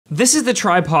This is the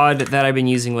tripod that I've been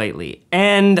using lately,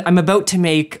 and I'm about to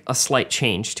make a slight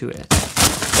change to it.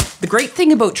 The great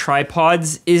thing about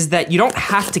tripods is that you don't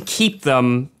have to keep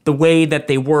them the way that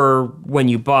they were when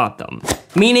you bought them.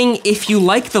 Meaning, if you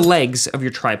like the legs of your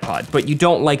tripod, but you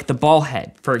don't like the ball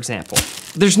head, for example,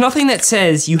 there's nothing that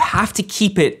says you have to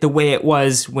keep it the way it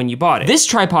was when you bought it. This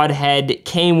tripod head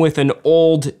came with an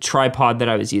old tripod that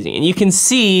I was using, and you can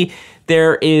see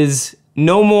there is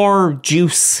no more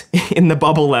juice in the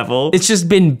bubble level. It's just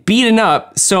been beaten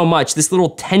up so much, this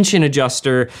little tension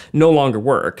adjuster no longer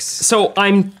works. So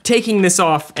I'm taking this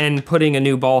off and putting a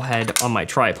new ball head on my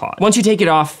tripod. Once you take it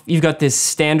off, you've got this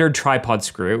standard tripod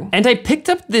screw. And I picked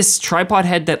up this tripod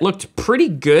head that looked pretty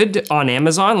good on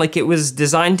Amazon, like it was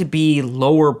designed to be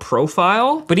lower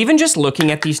profile. But even just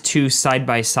looking at these two side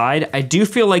by side, I do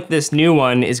feel like this new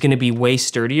one is gonna be way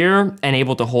sturdier and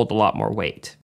able to hold a lot more weight.